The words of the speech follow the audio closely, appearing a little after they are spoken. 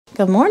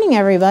Good morning,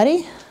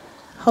 everybody.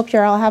 Hope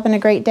you're all having a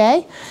great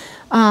day.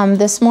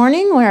 This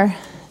morning we're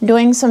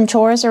doing some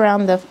chores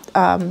around the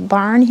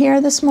barn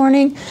here this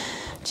morning.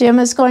 Jim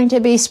is going to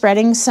be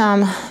spreading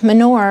some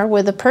manure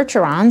with the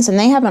Percherons, and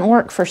they haven't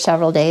worked for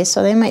several days,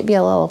 so they might be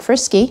a little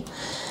frisky.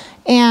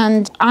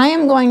 And I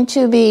am going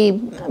to be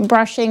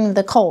brushing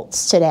the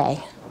colts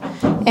today.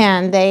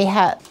 And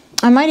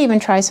I might even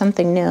try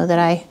something new that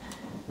I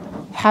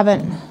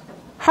haven't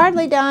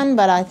hardly done,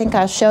 but I think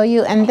I'll show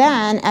you. And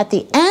then at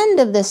the end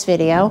of this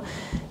video,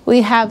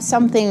 we have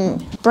something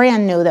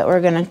brand new that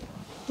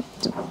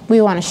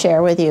we want to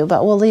share with you,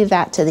 but we'll leave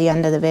that to the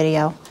end of the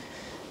video.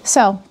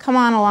 So come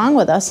on along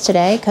with us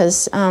today,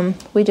 because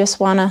we just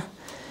want to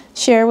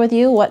share with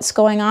you what's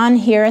going on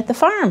here at the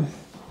farm.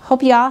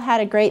 Hope you all had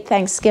a great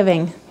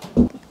Thanksgiving,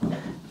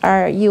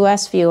 our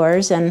US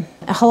viewers, and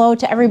hello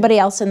to everybody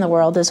else in the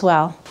world as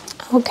well.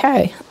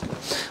 Okay,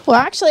 well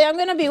actually I'm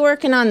going to be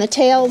working on the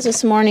tails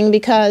this morning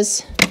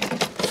because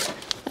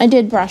I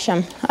did brush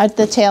them,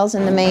 the tails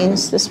and the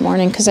manes this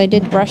morning, because I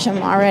did brush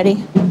them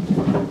already.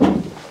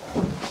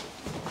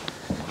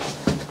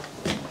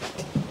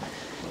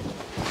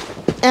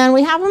 And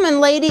we have them in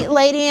Lady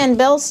and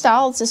Bill's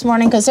stalls this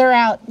morning because they're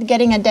out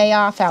getting a day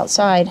off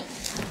outside.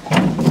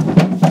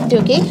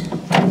 Dookie.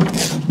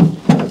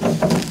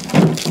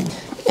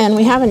 And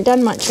we haven't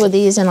done much with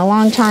these in a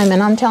long time,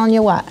 and I'm telling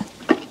you what,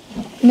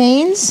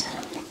 manes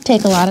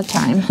take a lot of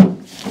time.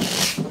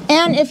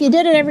 And if you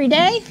did it every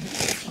day,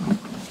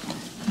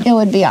 it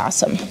would be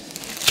awesome.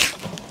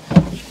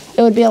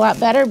 It would be a lot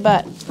better,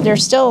 but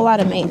there's still a lot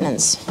of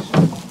maintenance.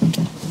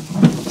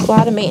 A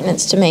lot of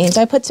maintenance to manes.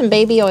 I put some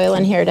baby oil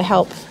in here to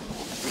help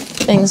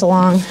things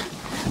along.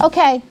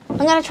 Okay, I'm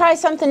going to try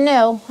something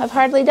new. I've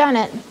hardly done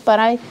it, but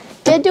I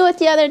did do it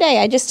the other day.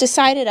 I just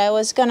decided I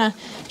was going to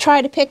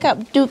try to pick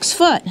up Duke's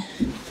foot.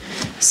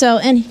 So,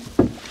 and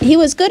he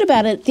was good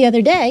about it the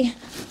other day.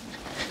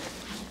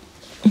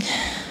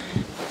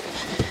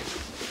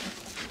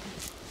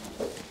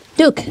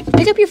 Duke,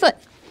 pick up your foot.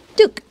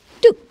 Duke,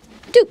 Duke,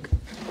 Duke.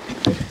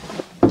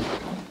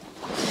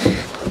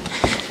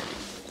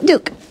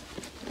 Duke.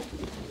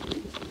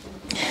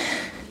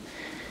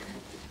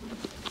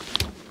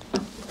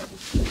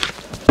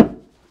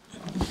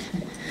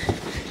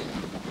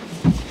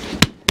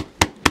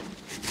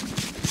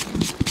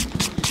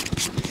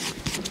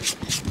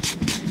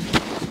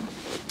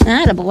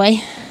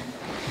 Attaboy.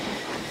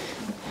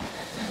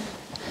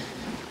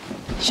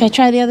 Should I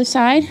try the other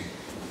side?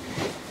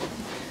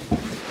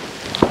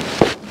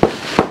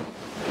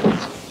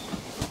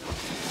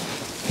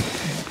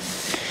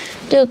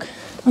 Duke,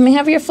 let me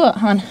have your foot,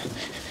 hon.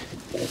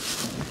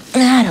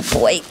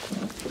 Attaboy.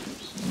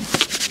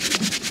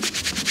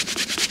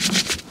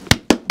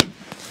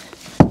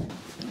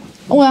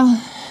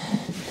 Well,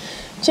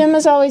 Jim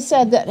has always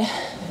said that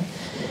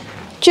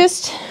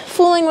just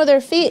fooling with their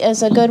feet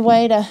is a good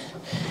way to,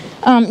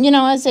 you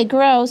know, as they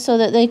grow, so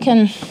that they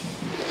can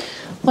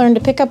learn to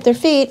pick up their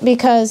feet,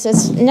 because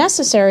it's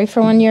necessary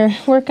for when you're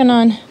working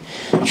on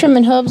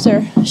trimming hooves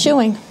or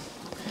shoeing.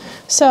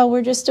 So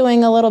we're just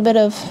doing a little bit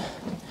of,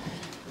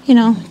 you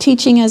know,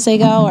 teaching as they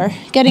go, or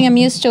getting them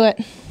used to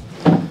it.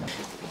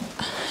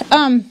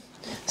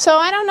 So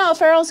I don't know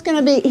if Earl's going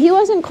to be, he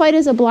wasn't quite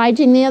as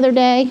obliging the other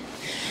day,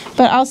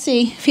 but I'll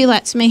see if he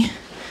lets me.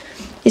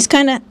 He's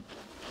kind of,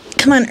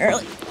 come on,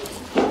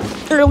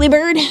 early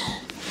bird.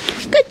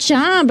 Good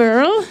job,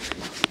 Earl.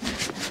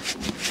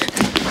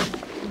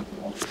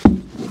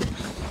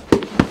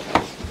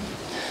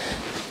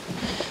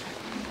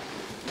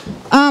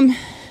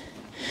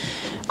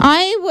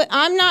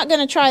 I'm not going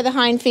to try the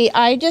hind feet.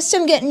 I just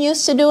am getting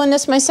used to doing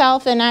this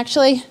myself, and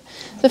actually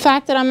the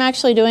fact that I'm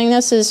actually doing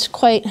this is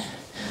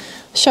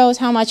shows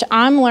how much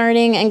I'm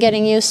learning and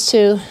getting used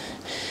to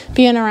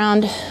being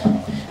around,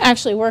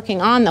 actually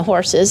working on the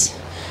horses.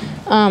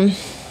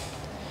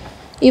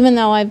 Even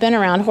though I've been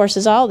around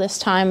horses all this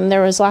time,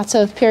 there was lots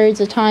of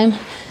periods of time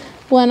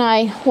when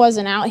I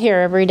wasn't out here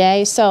every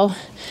day. So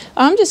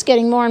I'm just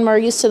getting more and more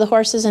used to the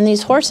horses, and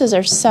these horses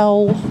are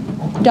so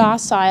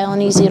docile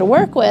and easy to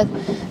work with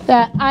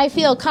that I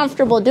feel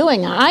comfortable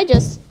doing it. I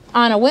just,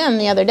 on a whim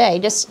the other day,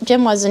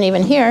 Jim wasn't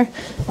even here,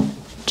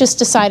 just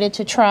decided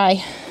to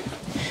try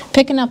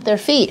picking up their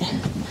feet.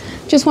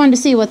 Just wanted to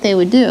see what they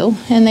would do,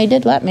 and they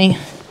did let me.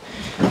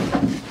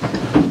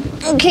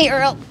 Okay,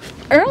 Earl.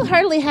 Earl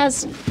hardly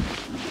has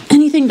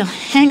anything to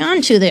hang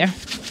on to there.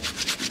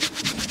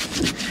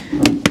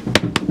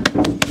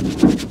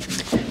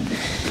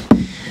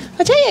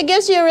 I'll tell you, it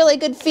gives you a really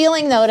good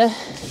feeling, though,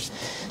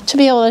 to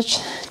be able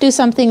to do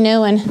something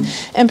new and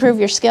improve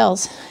your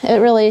skills. It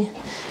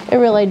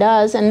really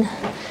does, and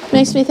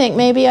makes me think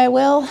maybe I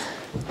will,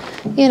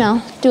 you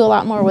know, do a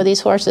lot more with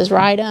these horses.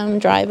 Ride them,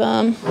 drive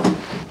them.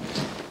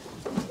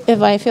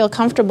 If I feel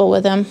comfortable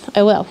with them,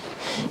 I will.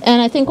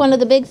 And I think one of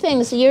the big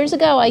things, years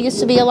ago, I used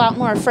to be a lot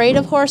more afraid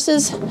of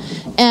horses,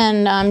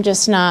 and I'm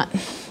just not,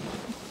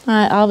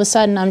 all of a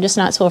sudden, I'm just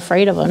not so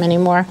afraid of them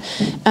anymore.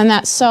 And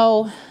that's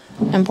so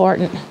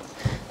important,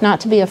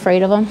 not to be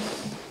afraid of them.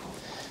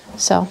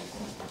 So,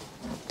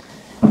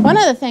 One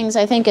of the things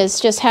I think is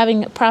just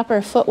having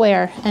proper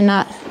footwear and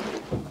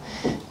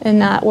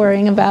not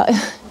worrying about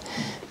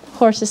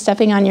horses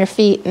stepping on your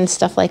feet and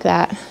stuff like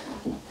that.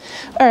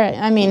 All right,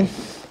 I mean,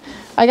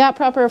 I got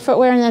proper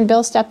footwear and then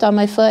Bill stepped on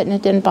my foot and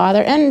it didn't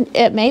bother. And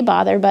it may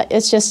bother, but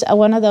it's just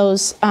one of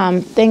those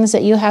things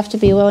that you have to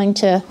be willing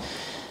to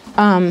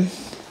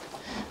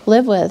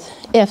live with.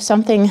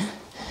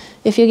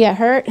 If you get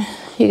hurt,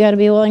 you got to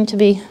be willing to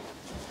be,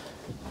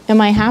 it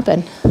might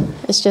happen.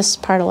 It's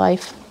just part of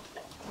life.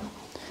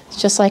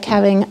 It's just like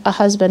having a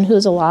husband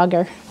who's a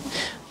logger.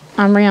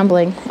 I'm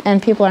rambling,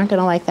 and people aren't going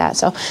to like that.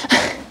 So,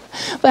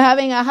 but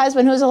having a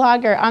husband who's a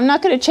logger, I'm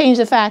not going to change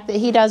the fact that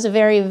he does a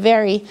very,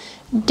 very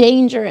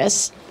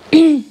dangerous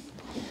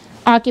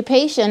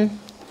occupation.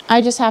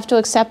 I just have to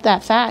accept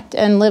that fact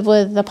and live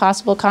with the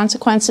possible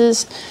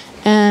consequences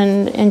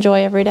and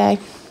enjoy every day.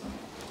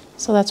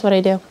 So that's what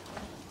I do.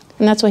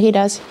 And that's what he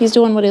does. He's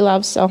doing what he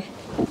loves, so.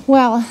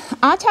 Well,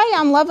 I'll tell you,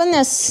 I'm loving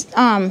this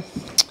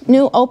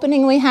new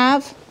opening we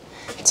have.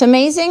 It's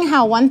amazing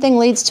how one thing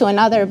leads to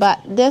another,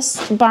 but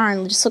this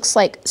barn just looks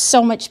like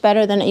so much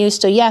better than it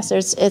used to. Yes,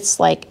 it's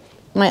like,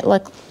 might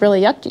look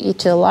really yucky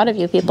to a lot of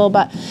you people,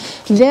 but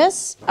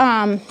this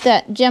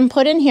that Jim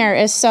put in here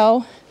is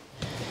so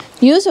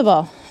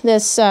usable,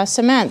 this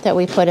cement that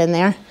we put in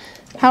there.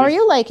 How are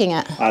you liking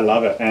it? I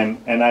love it,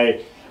 and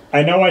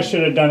I know I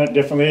should have done it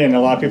differently, and a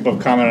lot of people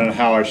have commented on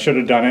how I should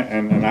have done it,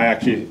 and I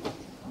actually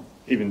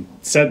even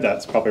said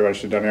that's probably what I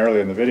should have done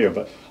earlier in the video.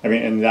 But I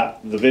mean, in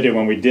the video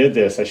when we did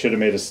this, I should have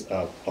made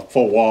a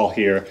full wall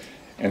here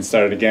and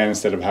started again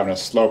instead of having a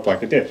slope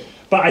like it did.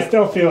 But I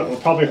still feel it will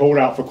probably hold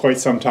out for quite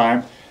some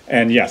time.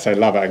 And yes, I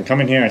love it. I can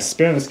come in here and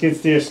spin the skid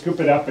steer, scoop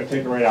it up, and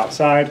take it right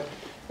outside,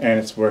 and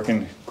it's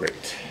working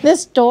great.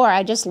 This door,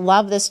 I just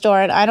love this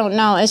door. And I don't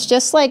know, it's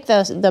just like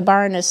the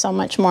barn is so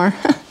much more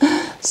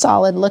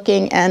solid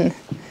looking and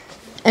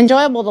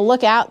enjoyable to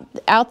look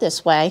out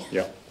this way.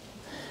 Yeah.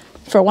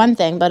 For one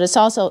thing, but it's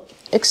also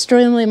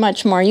extremely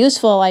much more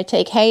useful. I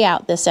take hay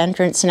out this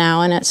entrance now,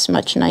 and it's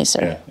much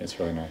nicer. Yeah, it's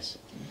really nice.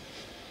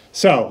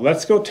 So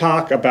let's go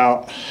talk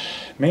about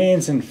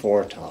mains and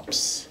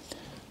foretops.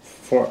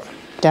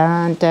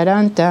 Dun dun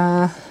dun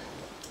dun.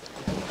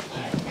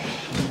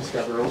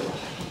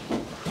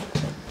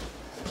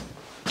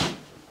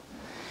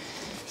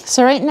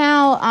 So right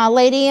now,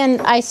 Lady and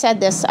I said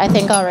this, I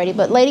think already,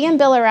 but Lady and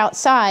Bill are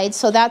outside,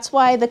 so that's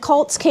why the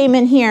colts came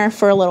in here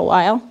for a little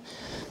while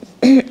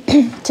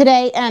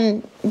today,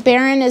 and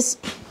Barron's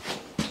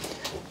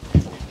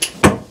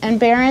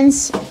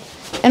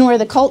and where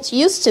the colts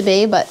used to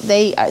be, but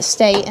they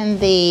stay in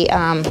the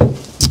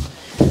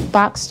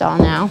box stall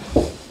now,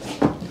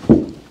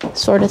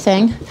 sort of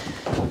thing.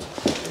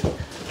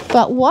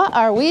 But what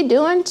are we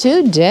doing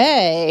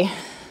today?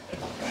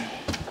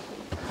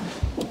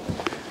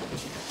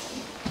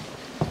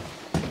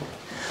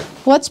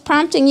 What's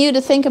prompting you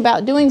to think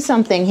about doing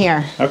something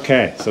here?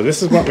 Okay, so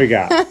this is what we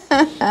got.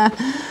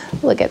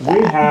 Look at that.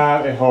 We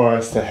have a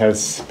horse that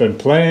has been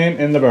playing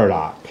in the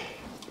burdock.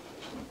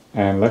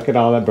 And look at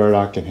all that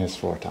burdock in his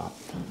foretop.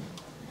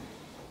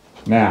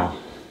 Now,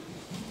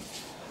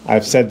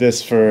 I've said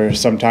this for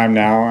some time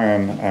now,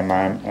 and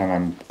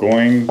I'm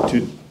going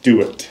to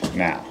do it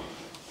now.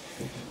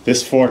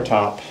 This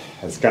foretop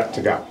has got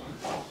to go.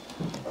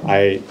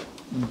 I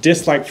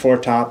dislike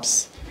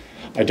foretops.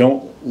 I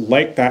don't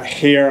like that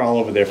hair all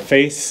over their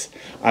face.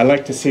 I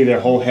like to see their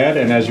whole head,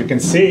 and as you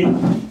can see,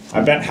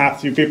 I bet half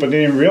of you people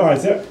didn't even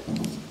realize it.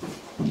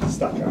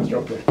 Stuck on his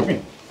rope here. Come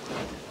here.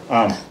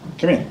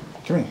 Come here.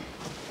 Come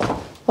here.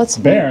 What's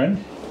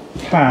Baron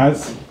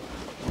has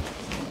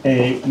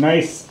a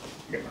nice.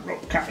 Get my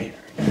rope cut here.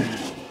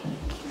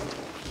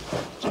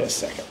 Just a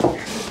second.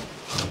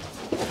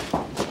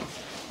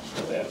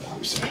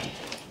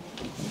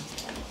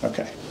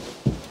 Okay.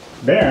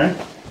 Baron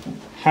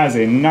has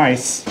a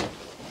nice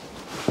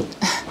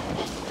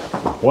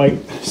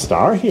white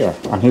star here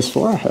on his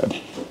forehead.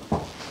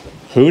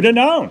 Who'd have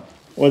known?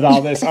 With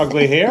all this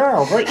ugly hair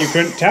over it, you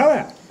couldn't tell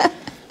it.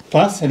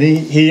 Plus, and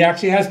he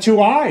actually has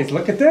two eyes.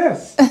 Look at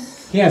this.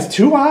 He has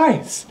two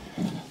eyes.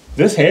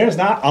 This hair is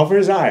not over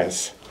his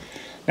eyes.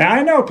 Now,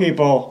 I know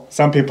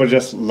some people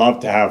just love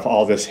to have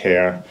all this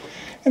hair,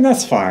 and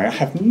that's fine. I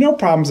have no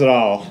problems at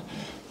all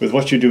with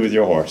what you do with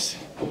your horse.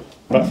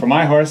 But for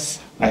my horse,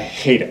 I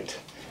hate it,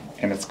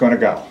 and it's going to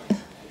go.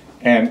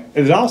 And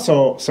there's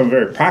also some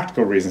very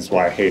practical reasons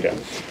why I hate it.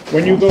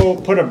 When you go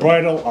put a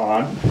bridle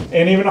on,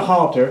 and even a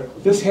halter,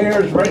 this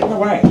hair is right in the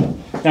way.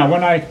 Now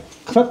when I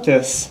clip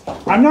this,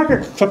 I'm not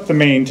going to clip the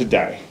mane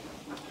today.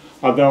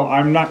 Although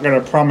I'm not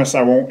going to promise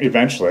I won't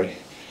eventually.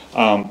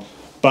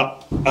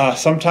 But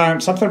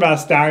sometimes, something about a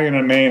stallion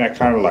and mane I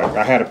kind of like.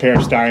 I had a pair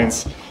of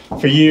stallions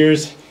for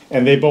years,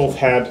 and they both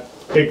had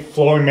big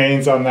flowing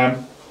manes on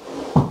them.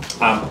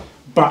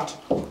 But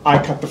I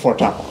cut the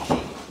foretop off.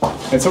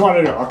 And so what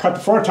I do, I'll cut the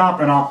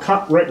foretop and I'll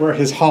cut right where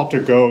his halter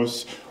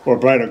goes, or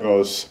bridle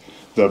goes,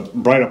 the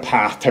bridle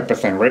path type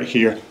of thing, right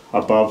here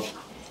above,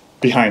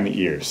 behind the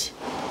ears.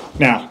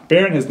 Now,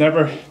 Baron has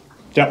never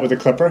dealt with a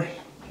clipper,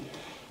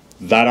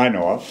 that I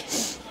know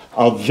of,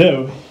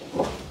 although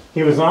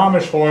he was an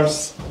Amish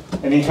horse,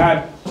 and he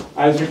had,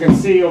 as you can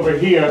see over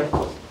here,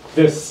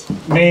 this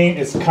mane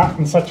is cut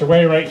in such a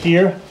way right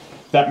here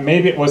that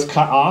maybe it was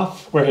cut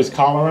off where his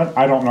collar went.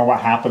 I don't know what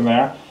happened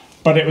there,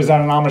 but it was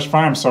at an Amish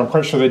farm, so I'm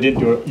quite sure they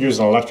didn't use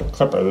an electric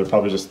clipper. They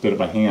probably just did it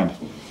by hand.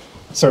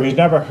 So he's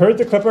never heard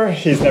the clipper.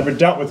 He's never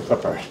dealt with the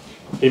clipper.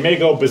 He may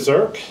go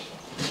berserk.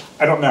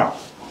 I don't know.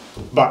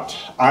 But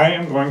I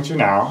am going to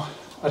now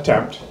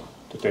attempt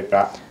to take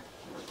that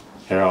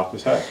hair off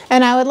his head.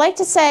 And I would like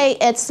to say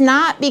it's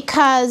not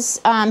because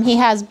he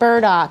has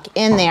burdock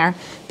in there,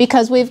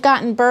 because we've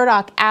gotten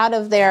burdock out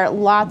of there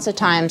lots of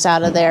times,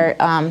 out of their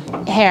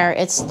hair.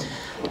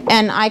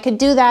 And I could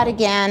do that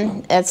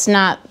again. That's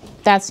not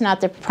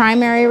the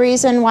primary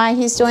reason why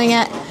he's doing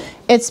it.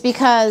 It's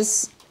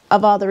because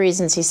of all the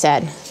reasons he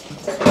said.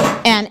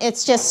 And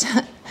it's just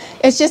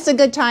it's just a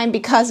good time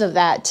because of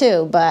that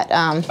too, but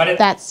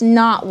that's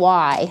not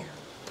why.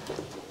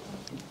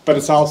 But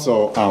it's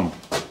also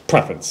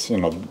preference, you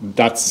know,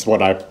 that's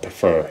what I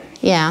prefer.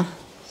 Yeah.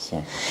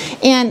 So.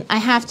 And I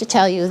have to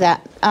tell you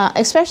that,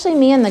 especially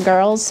me and the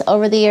girls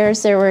over the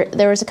years,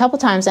 there was a couple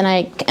times, and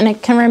I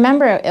can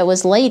remember it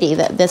was Lady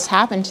that this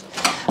happened.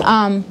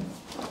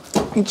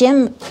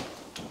 Jim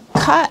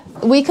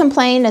we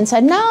complained and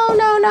said, no,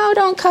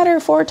 don't cut her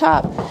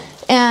foretop.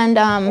 And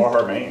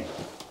or her mane.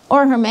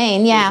 Or her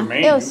mane, yeah.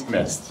 It was her mane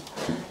you missed.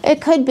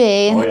 It could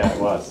be. Oh yeah,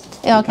 it was.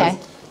 Okay.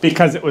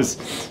 Because it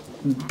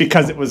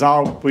was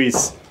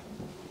always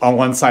on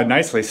one side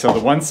nicely, so the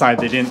one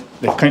side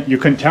you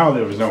couldn't tell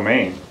there was no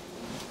mane.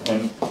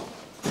 And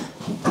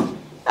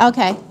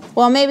okay.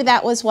 Well, maybe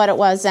that was what it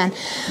was then.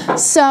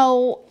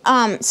 So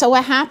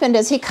what happened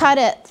is he cut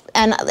it,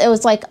 and it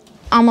was like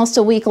almost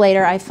a week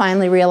later I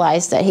finally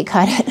realized that he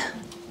cut it.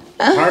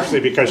 Partially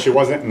because she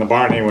wasn't in the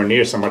barn anywhere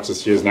near so much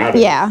as she is now.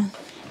 Yeah.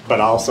 But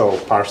also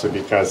partially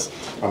because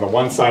on the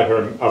one side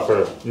of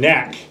her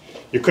neck,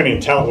 you couldn't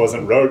even tell it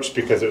wasn't roached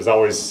because it was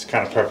always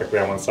kind of perfectly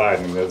on one side,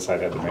 and the other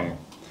side had the mane.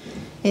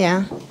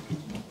 Yeah.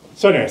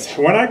 So anyways,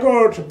 when I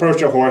go to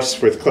approach a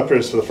horse with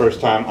clippers for the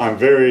first time, I'm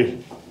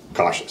very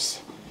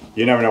cautious.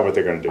 You never know what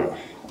they're going to do.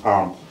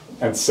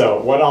 And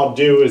so what I'll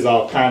do is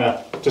I'll kind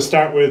of, to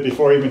start with,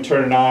 before I even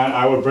turn it on,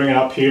 I would bring it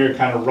up here,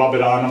 kind of rub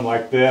it on them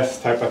like this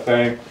type of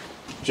thing,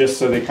 just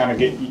so they kind of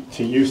get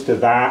used to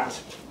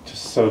that,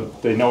 just so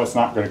they know it's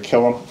not going to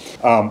kill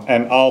them.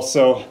 And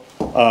also,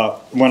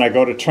 when I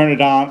go to turn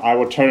it on, I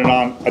will turn it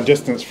on a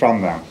distance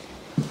from them.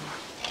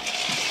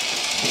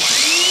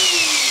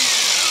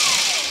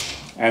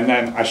 And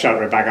then I shut it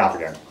right back off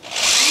again.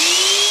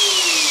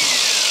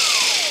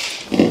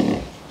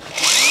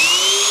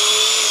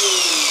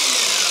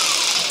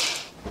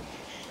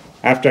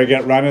 After I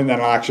get running, then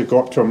I'll actually go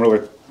up to them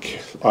really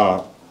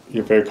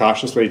very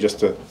cautiously, just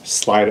to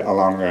slide it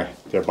along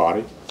their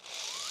body.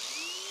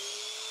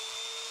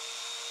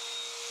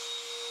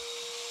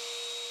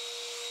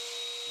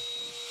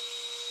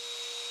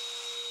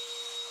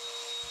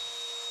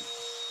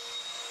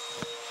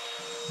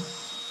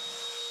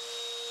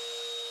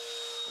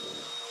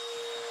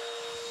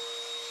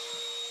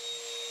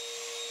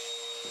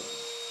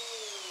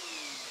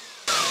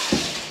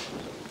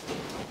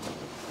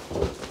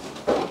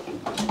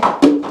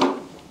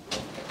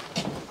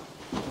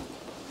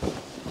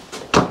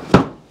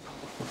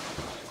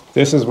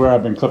 This is where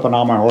I've been clipping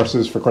all my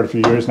horses for quite a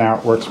few years now.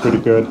 It works pretty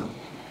good.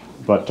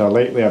 But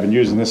lately I've been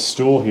using this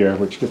stool here,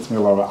 which gets me a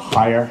little bit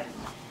higher,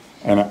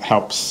 and it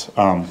helps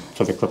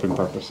for the clipping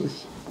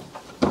purposes.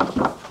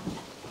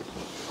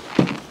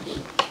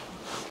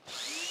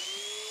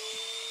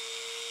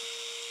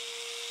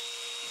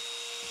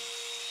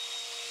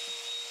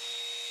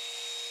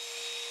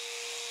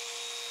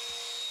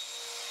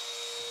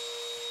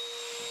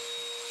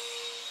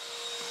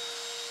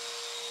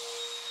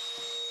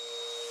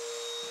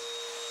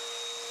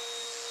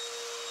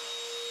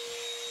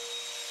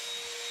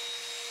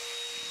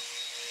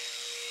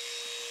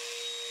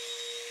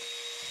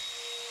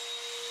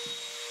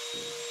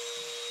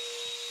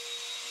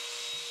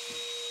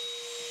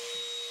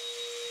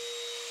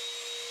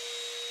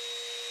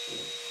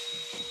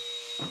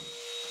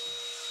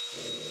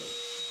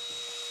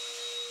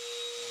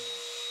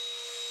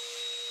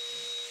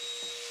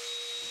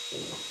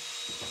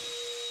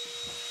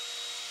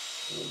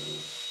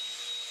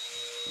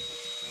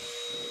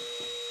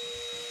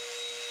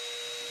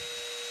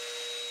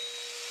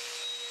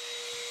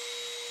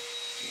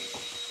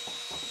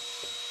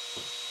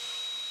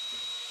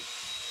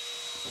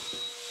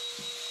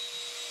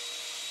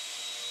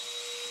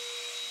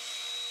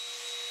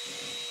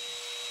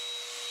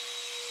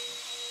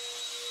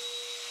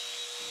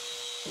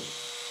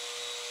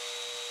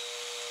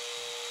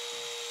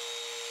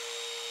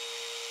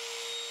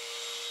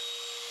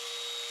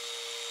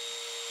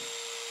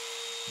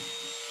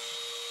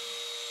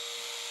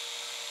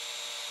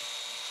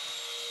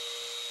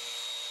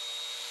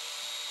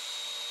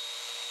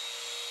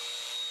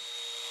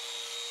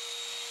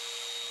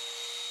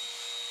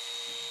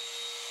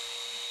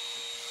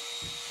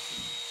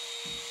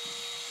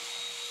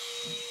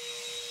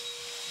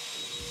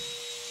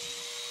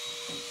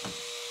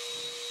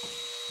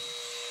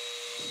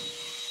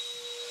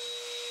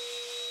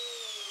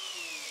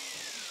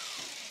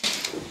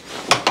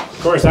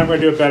 Of course, I'm going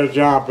to do a better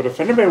job, but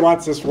if anybody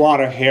wants this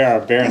water here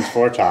at Baron's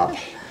Foretop,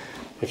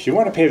 if you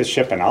want to pay the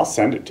shipping, I'll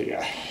send it to you.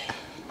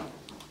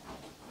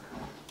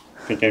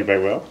 Think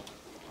anybody will?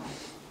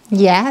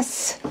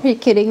 Yes. Are you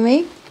kidding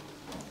me?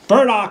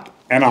 Burdock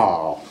and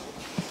all.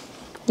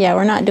 Yeah,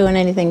 we're not doing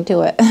anything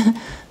to it.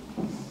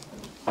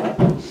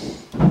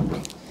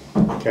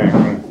 Okay, I'm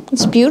going to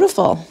It's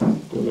beautiful.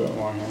 do a little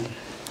more here.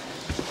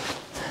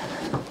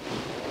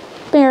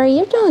 Barry,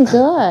 you're doing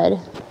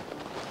good.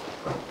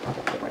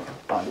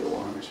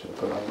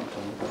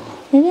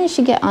 Maybe I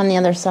should get on the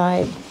other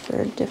side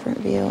for a different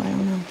view. I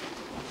don't know.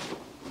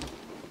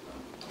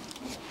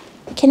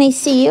 Can I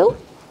see you?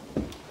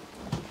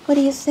 What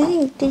do you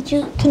think?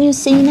 Can you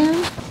see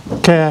now?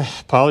 Okay, I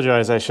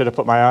apologize. I should have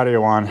put my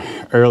audio on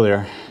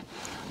earlier,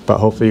 but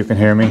hopefully you can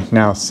hear me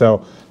now.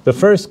 So the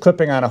first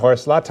clipping on a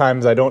horse, a lot of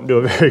times I don't do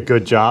a very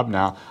good job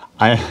now.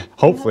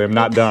 Hopefully I'm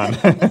not done.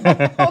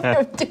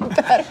 I'll do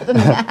better than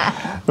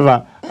that.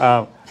 But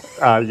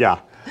yeah.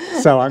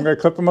 So I'm going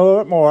to clip him a little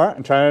bit more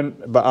and try and,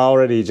 but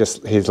already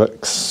he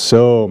looks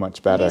so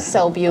much better. He's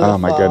so beautiful. Oh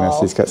my goodness,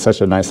 he's got such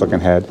a nice looking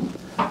head.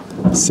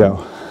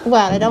 So.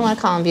 Well, I don't want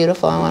to call him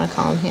beautiful, I want to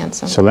call him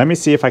handsome. So let me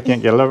see if I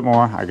can't get a little bit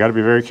more. I got to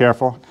be very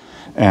careful.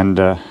 And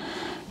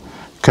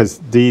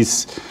because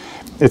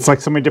it's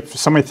like so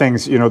many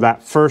things, you know,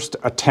 that first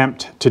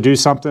attempt to do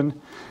something,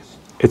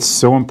 it's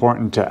so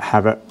important to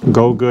have it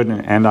go good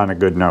and end on a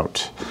good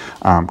note,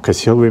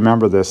 because he'll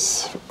remember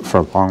this for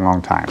a long,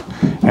 long time.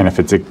 And if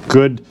it's a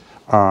good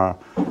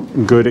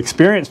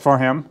experience for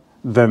him,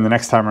 then the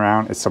next time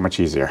around it's so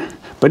much easier.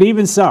 But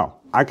even so,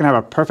 I can have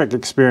a perfect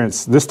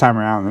experience this time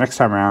around, the next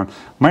time around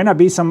might not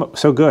be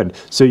so good.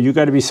 So you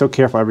got to be so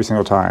careful every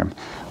single time.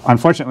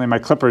 Unfortunately, my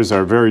clippers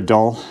are very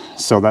dull,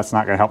 so that's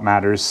not going to help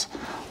matters.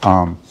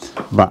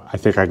 But I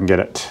think I can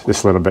get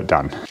this little bit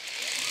done.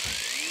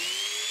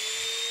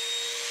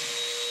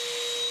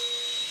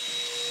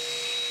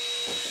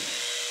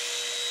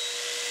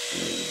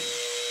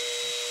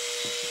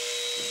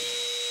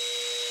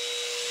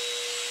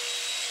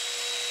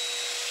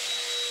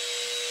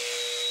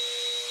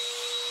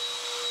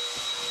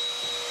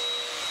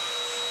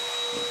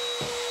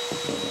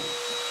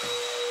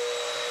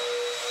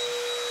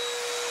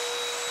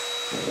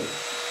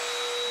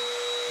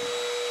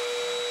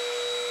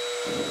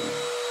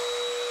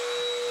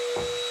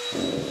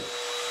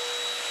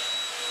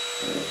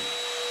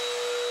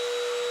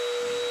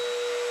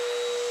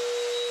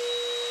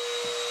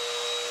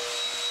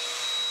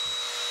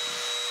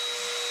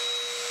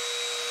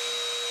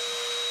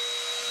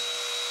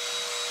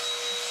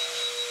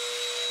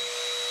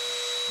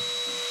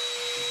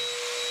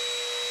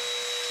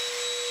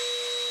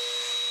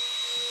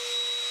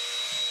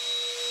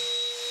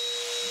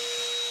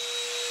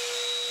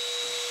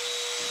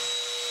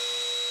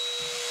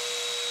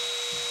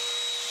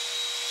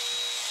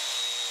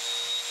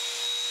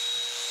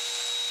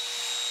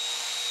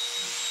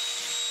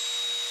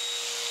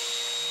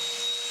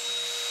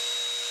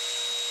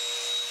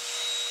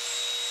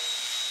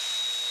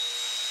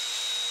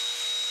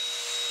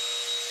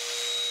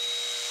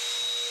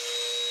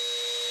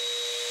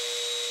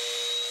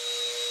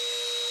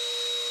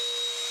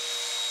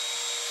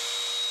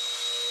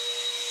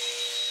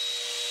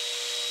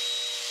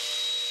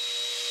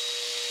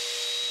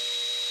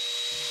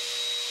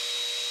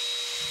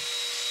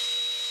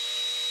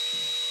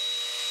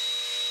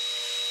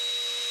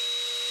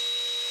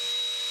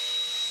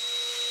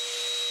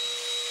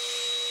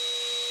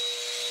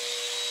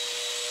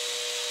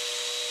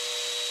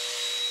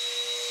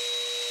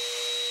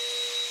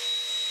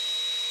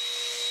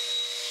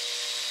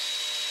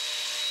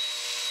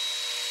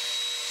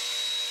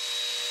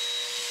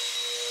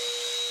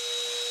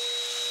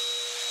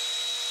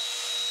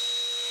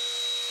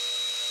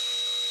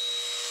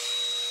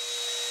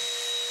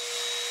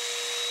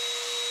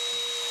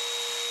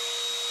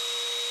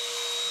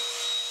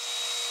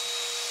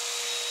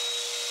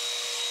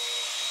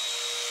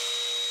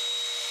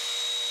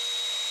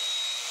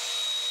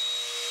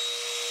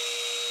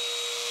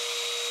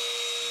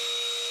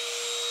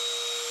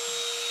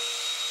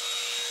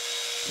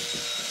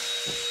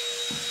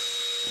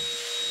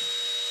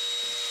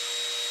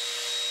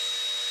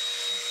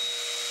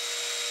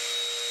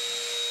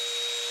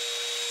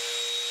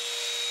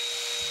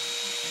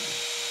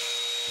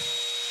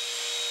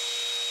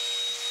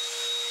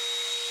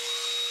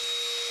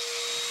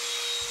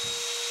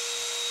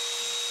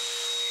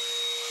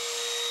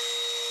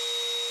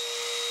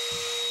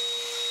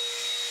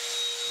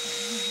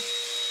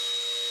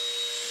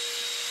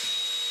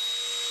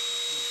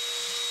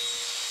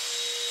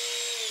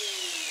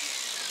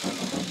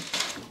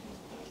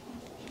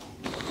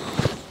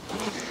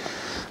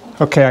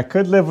 Okay, I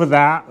could live with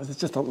that. There's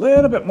just a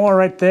little bit more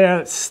right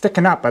there. It's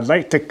sticking up. I'd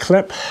like to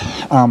clip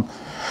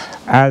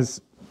as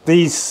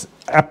these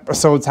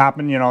episodes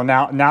happen. You know,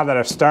 now that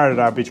I've started,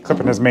 I'll be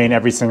clipping his mane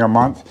every single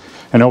month.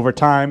 And over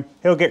time,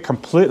 he'll get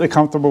completely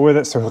comfortable with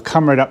it, so he'll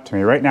come right up to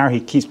me. Right now, he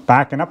keeps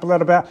backing up a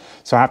little bit,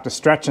 so I have to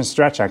stretch and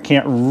stretch. I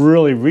can't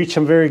really reach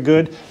him very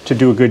good to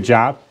do a good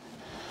job.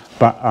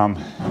 But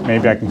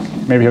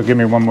maybe he'll give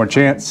me one more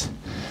chance,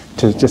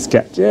 to just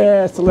get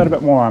just a little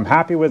bit more. I'm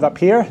happy with up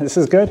here. This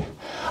is good.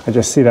 I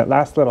just see that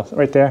last little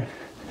right there.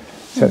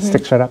 So it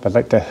sticks right up. I'd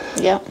like to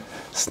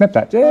snip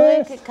that. Well,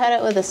 you could cut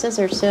it with a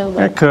scissors too.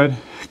 But. I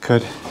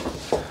could.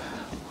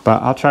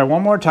 But I'll try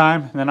one more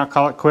time, and then I'll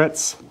call it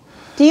quits.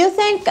 Do you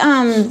think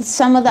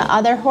some of the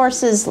other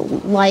horses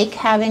like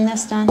having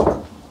this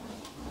done?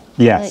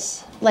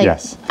 Yes.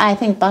 Yes. I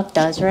think Buck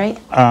does, right?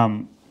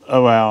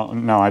 Oh, well,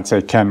 no, I'd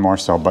say Ken more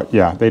so, but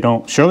yeah, they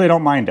don't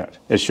mind it.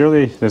 It's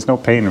surely, there's no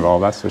pain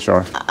involved, that's for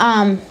sure.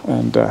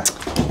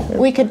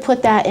 We could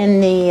put that in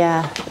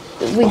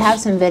the, we have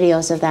some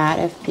videos of that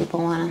if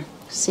people want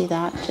to see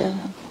that too.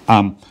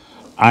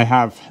 I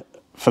have,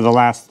 for the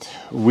last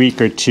week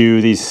or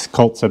two, these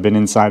colts have been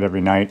inside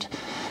every night,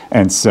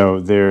 and so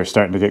they're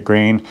starting to get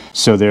grain.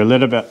 So they're a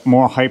little bit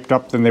more hyped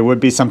up than they would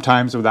be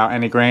sometimes without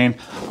any grain.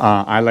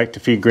 I like to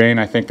feed grain.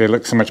 I think they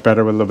look so much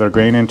better with a little bit of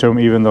grain into them,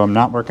 even though I'm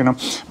not working them.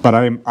 But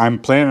I'm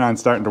planning on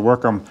starting to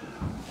work them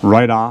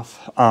right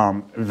off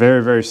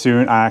very, very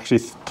soon. I actually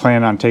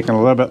plan on taking a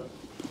little bit,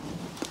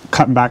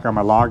 cutting back on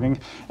my logging,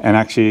 and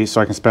actually so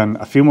I can spend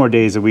a few more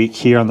days a week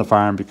here on the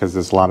farm, because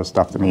there's a lot of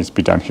stuff that needs to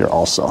be done here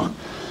also.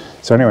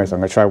 So anyways, I'm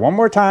going to try one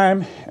more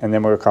time, and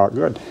then we'll call it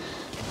good.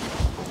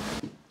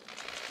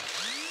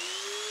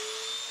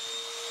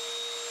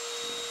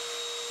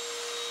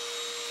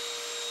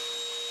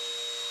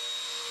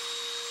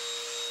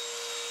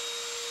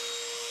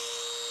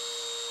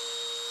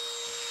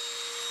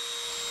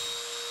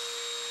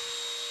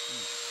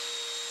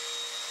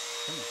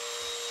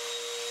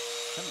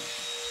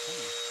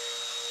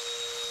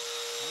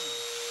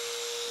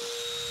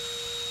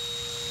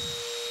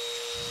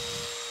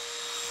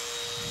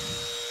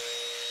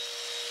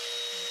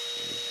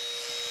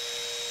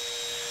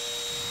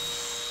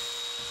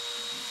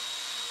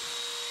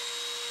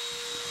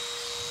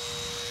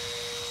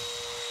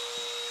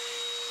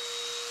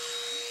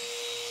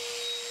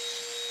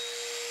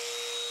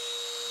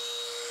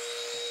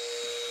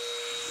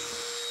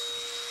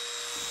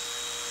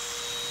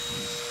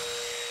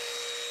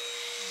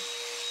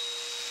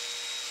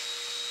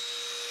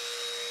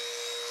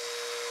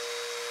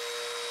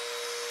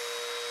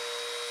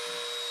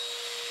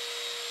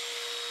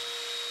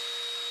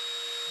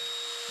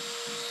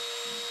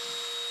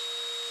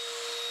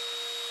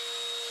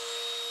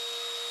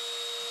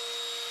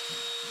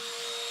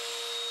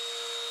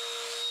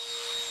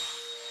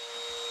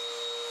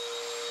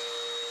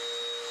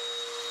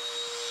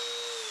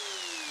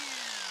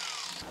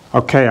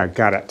 Okay, I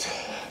got it.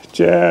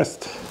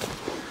 Just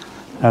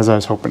as I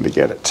was hoping to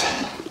get it.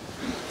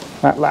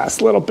 That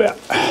last little bit.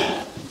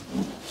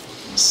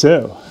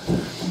 So,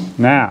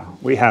 now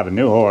we have a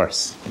new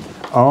horse.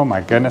 Oh my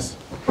goodness.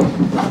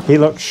 He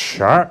looks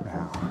sharp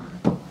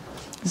now.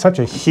 Such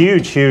a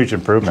huge, huge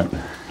improvement.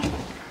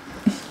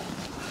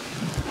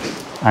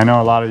 I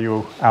know a lot of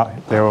you out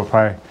there will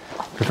probably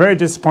be very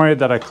disappointed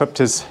that I took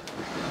his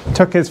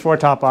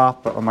foretop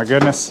off, but oh my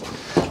goodness.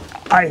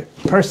 I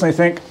personally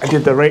think I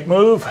did the right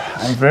move.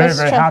 I'm very,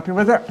 very happy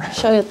with it.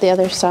 Show you the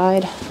other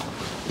side.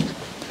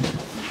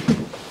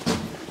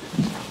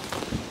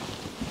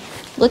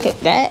 Look at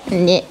that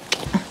neck.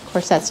 Of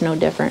course, that's no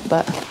different,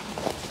 but.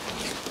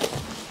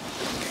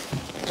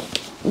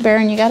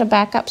 Baron, you got to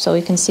back up so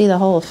we can see the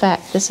whole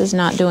effect. This is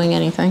not doing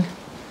anything.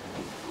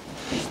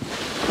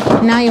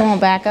 Now you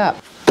won't back up.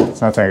 It's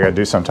nothing I got to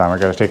do sometime. I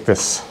got to take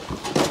this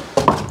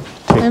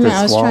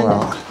wall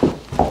out.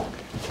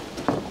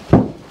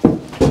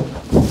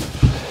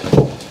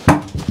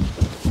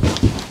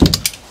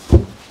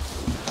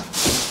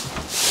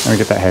 Let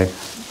me get that hay.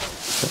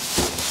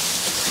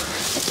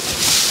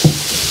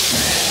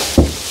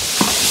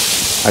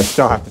 I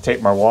still have to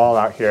take my wall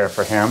out here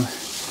for him,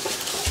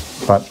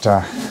 but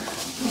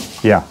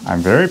yeah, I'm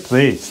very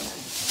pleased.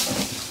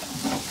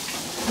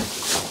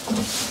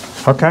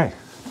 Okay,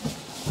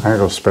 I'm gonna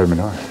go spray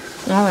manure.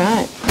 All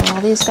right,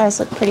 well, these guys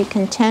look pretty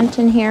content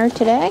in here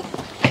today.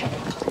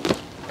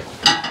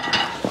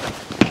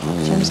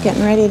 Jim's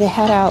getting ready to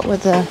head out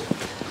with the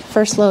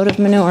first load of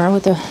manure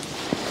with the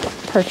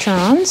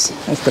Percherons.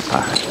 That's the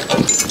pot.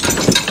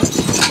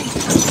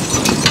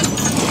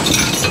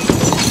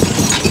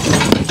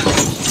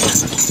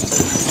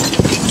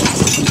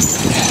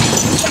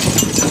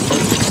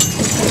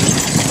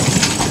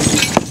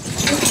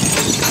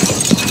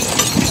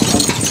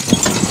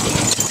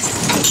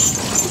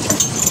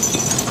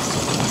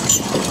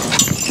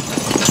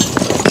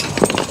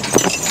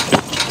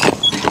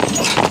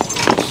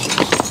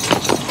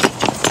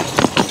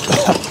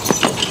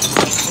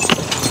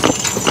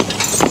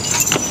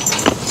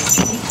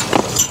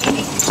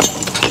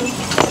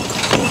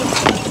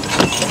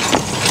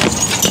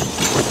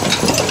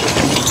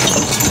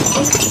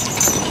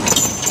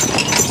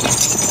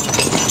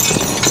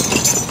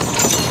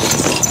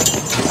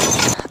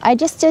 I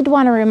just did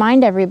want to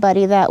remind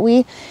everybody that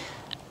we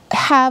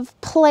have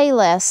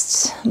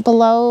playlists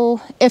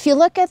below. If you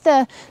look at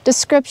the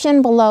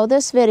description below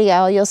this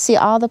video, you'll see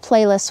all the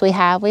playlists we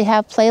have. We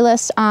have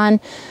playlists on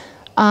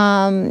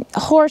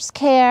horse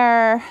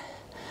care,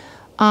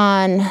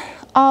 on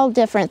all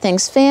different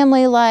things,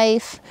 family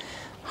life,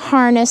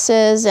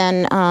 harnesses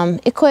and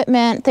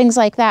equipment, things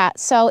like that.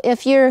 So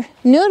if you're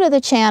new to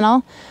the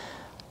channel,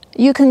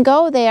 you can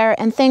go there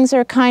and things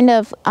are kind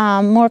of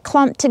more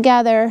clumped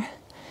together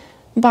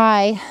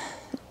by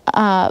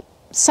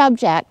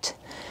subject,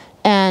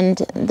 and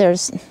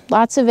there's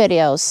lots of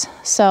videos.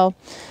 So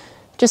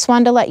just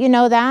wanted to let you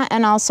know that.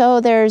 And also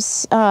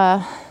there's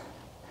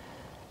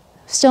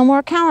still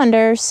more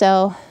calendars,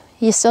 so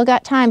you still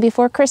got time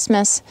before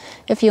Christmas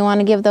if you want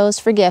to give those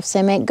for gifts.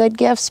 They make good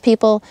gifts.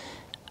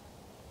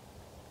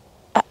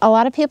 A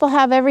lot of people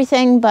have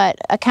everything, but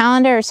a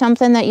calendar is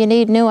something that you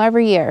need new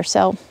every year.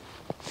 So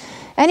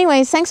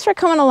anyways, thanks for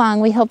coming along.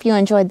 We hope you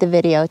enjoyed the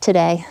video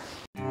today.